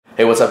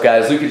Hey, what's up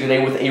guys? Luca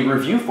today with a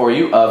review for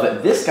you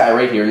of this guy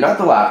right here, not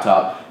the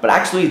laptop, but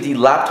actually the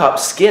laptop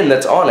skin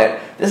that's on it.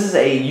 This is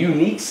a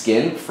unique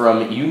skin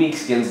from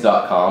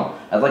uniqueskins.com.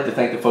 I'd like to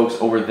thank the folks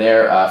over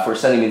there for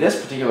sending me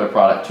this particular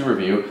product to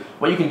review.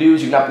 What you can do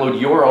is you can upload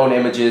your own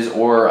images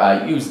or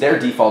use their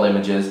default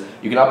images.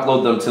 You can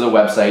upload them to the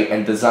website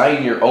and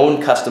design your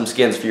own custom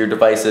skins for your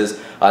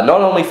devices, not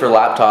only for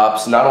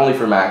laptops, not only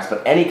for Macs,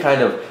 but any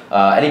kind of,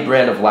 any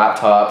brand of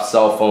laptops,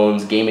 cell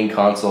phones, gaming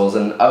consoles,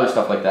 and other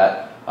stuff like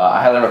that.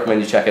 I highly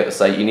recommend you check out the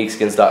site,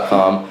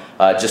 uniqueskins.com,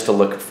 just to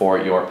look for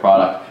your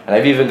product. And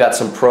I've even got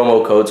some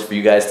promo codes for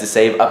you guys to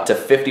save up to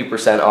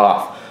 50%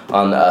 off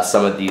on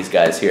some of these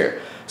guys here.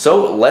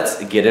 So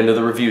let's get into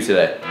the review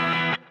today.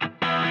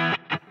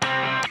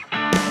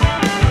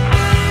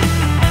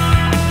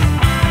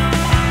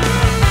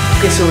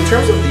 Okay, so in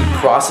terms of the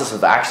process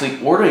of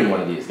actually ordering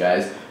one of these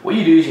guys, what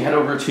you do is you head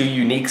over to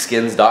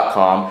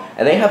uniqueskins.com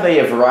and they have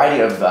a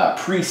variety of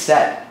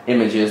preset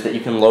images that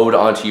you can load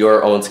onto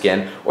your own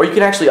skin, or you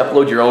can actually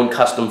upload your own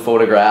custom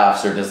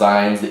photographs or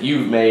designs that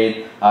you've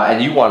made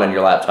and you want on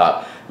your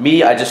laptop.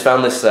 Me, I just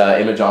found this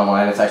image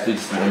online. It's actually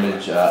just an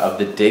image of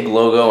the Dig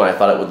logo, and I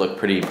thought it would look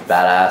pretty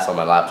badass on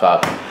my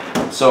laptop.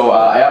 So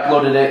I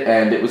uploaded it,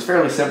 and it was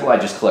fairly simple. I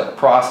just clicked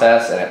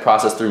process, and it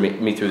processed through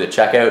me through the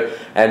checkout.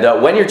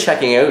 And when you're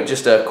checking out,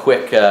 just a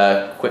quick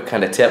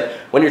kind of tip,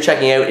 when you're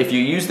checking out, if you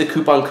use the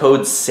coupon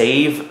code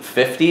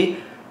SAVE50,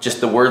 just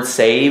the word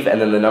save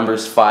and then the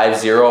numbers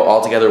 50,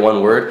 all together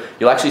one word,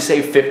 you'll actually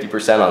save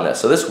 50% on this.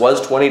 So this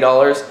was $20,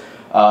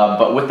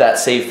 but with that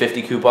save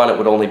 50 coupon, it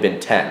would only been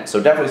 10.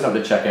 So definitely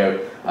something to check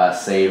out,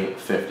 save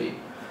 50.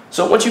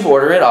 So once you've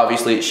ordered it,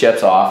 obviously it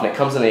ships off, and it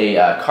comes in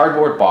a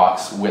cardboard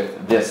box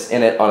with this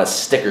in it on a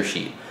sticker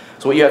sheet.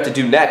 So what you have to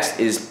do next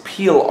is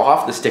peel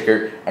off the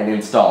sticker and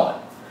install it.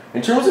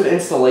 In terms of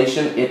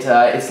installation,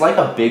 it's like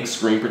a big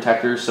screen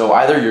protector, so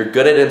either you're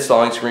good at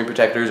installing screen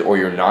protectors or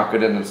you're not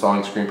good at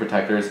installing screen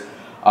protectors.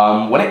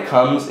 When it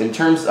comes, in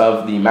terms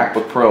of the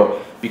MacBook Pro,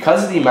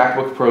 because the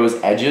MacBook Pro's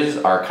edges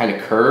are kind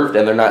of curved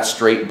and they're not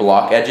straight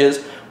block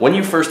edges, when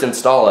you first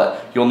install it,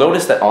 you'll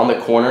notice that on the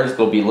corners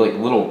there'll be like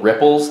little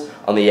ripples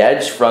on the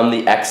edge from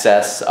the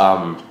excess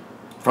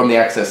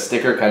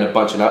sticker kind of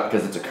bunching up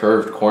because it's a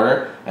curved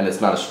corner and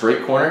it's not a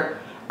straight corner.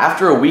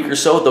 After a week or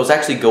so, those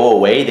actually go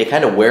away. They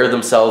kind of wear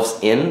themselves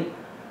in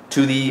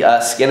to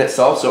the skin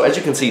itself. So as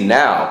you can see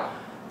now,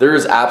 there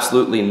is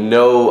absolutely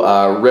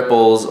no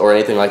ripples or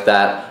anything like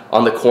that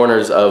on the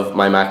corners of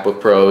my MacBook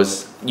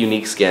Pro's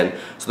unique skin.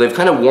 So they've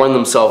kind of worn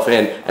themselves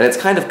in, and it's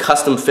kind of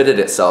custom fitted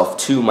itself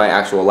to my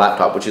actual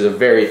laptop, which is a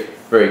very,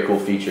 very cool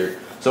feature.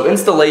 So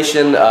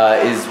installation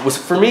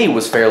for me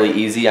was fairly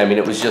easy. I mean,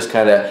 it was just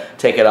kind of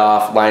take it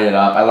off, line it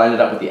up. I lined it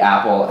up with the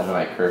Apple, and then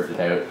I curved it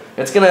out.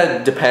 It's going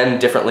to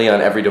depend differently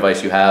on every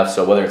device you have,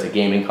 so whether it's a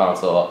gaming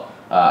console,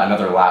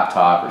 another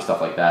laptop, or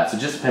stuff like that. So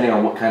just depending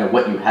on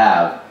what you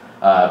have,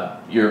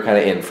 you're kind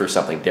of in for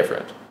something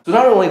different. So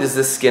not only does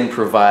this skin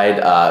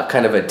provide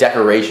kind of a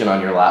decoration on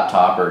your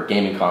laptop or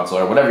gaming console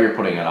or whatever you're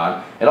putting it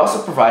on, it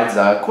also provides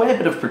quite a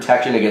bit of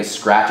protection against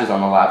scratches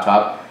on the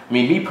laptop. I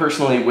mean, me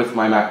personally with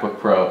my MacBook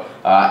Pro,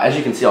 as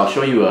you can see, I'll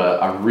show you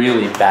a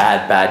really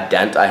bad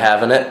dent I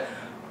have in it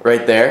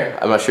right there.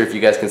 I'm not sure if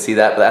you guys can see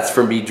that, but that's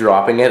from me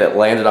dropping it. It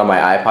landed on my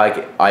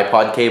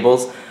iPod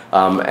cables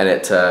and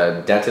it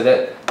dented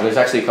it. And there's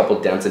actually a couple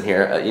dents in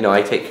here. You know,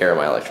 I take care of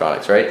my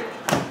electronics, right?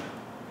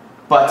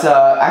 But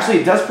actually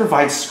it does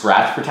provide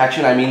scratch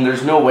protection. I mean,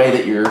 there's no way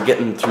that you're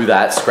getting through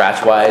that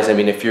scratch-wise. I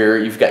mean, if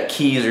you've got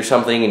keys or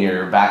something in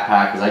your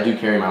backpack, because I do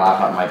carry my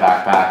laptop in my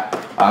backpack,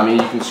 I mean,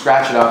 you can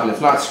scratch it up and it's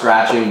not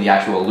scratching the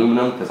actual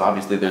aluminum, because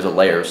obviously there's a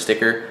layer of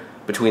sticker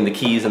between the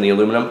keys and the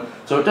aluminum.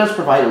 So it does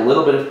provide a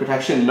little bit of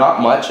protection,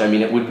 not much. I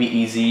mean, it would be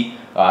easy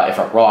if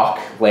a rock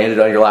landed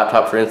on your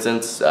laptop, for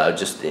instance,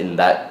 just in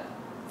that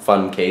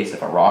fun case,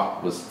 if a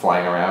rock was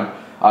flying around.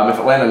 If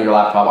it landed on your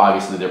laptop,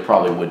 obviously there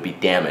probably would be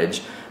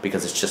damage,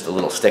 because it's just a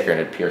little sticker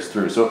and it pierced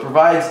through. So it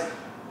provides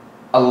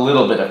a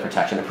little bit of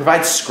protection. It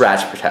provides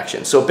scratch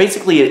protection. So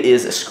basically it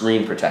is a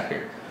screen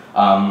protector.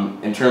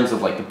 In terms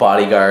of like the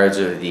bodyguards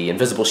or the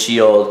invisible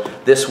shield,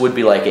 this would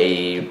be like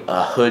a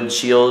hood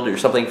shield or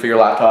something for your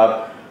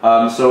laptop.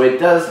 So it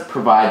does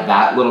provide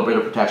that little bit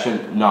of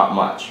protection, not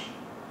much.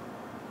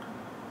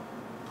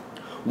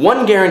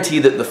 One guarantee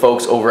that the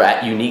folks over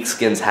at Unique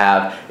Skins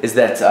have is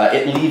that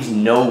it leaves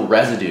no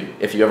residue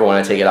if you ever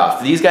want to take it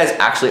off. These guys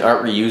actually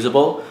aren't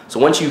reusable, so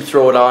once you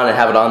throw it on and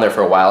have it on there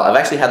for a while, I've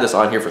actually had this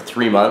on here for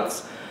 3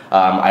 months.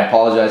 I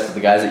apologize to the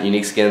guys at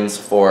Unique Skins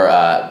for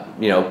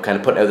you know, kind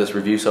of putting out this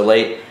review so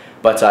late,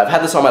 but I've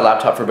had this on my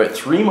laptop for about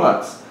 3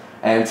 months,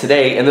 and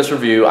today in this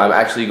review I'm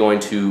actually going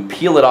to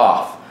peel it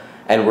off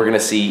and we're going to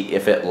see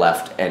if it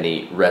left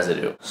any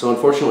residue. So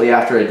unfortunately,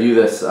 after I do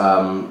this,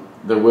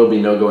 there will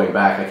be no going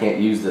back. I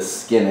can't use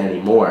this skin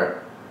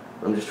anymore.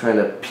 I'm just trying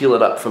to peel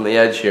it up from the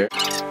edge here.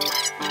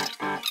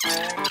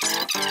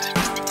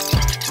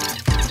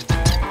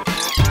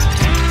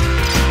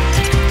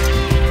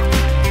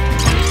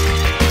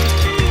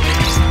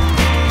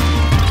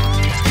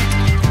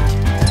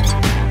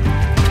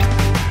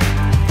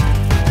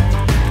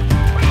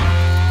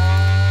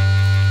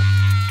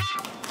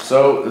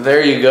 So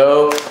there you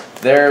go.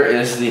 There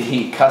is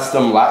the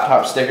custom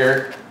laptop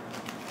sticker.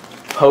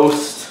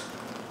 Post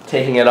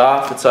taking it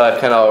off. It's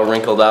kind of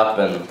wrinkled up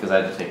and because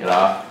I had to take it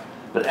off.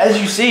 But as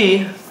you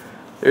see,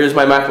 there's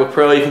my MacBook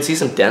Pro. You can see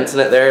some dents in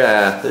it there.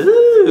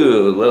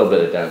 Ooh, a little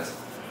bit of dents.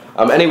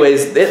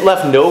 Anyways, it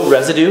left no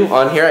residue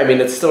on here. I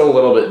mean, it's still a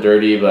little bit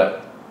dirty,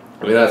 but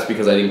I mean, that's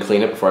because I didn't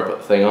clean it before I put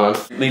the thing on.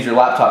 It leaves your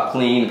laptop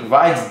clean,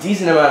 provides a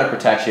decent amount of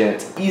protection,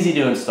 it's easy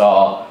to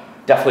install.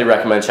 Definitely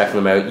recommend checking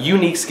them out.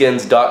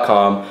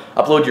 Uniqueskins.com.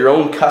 Upload your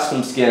own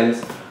custom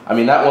skins. I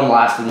mean, that one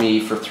lasted me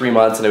for 3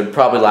 months, and it would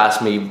probably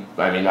last me,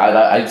 I mean,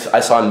 I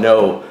saw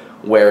no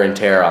wear and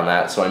tear on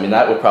that, so I mean,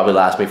 that would probably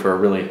last me for a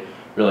really,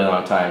 really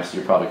long time, so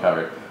you're probably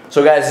covered.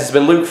 So guys, this has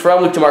been Luke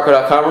from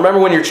LukeDeMarco.com. Remember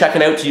when you're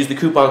checking out to use the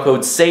coupon code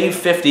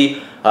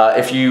SAVE50.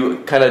 If you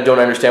kind of don't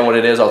understand what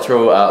it is, I'll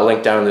throw a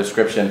link down in the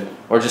description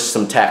or just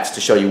some text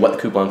to show you what the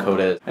coupon code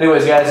is.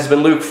 Anyways guys, this has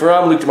been Luke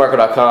from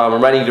LukeDeMarco.com,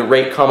 reminding you to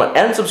rate, comment,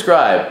 and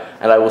subscribe,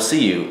 and I will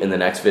see you in the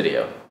next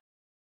video.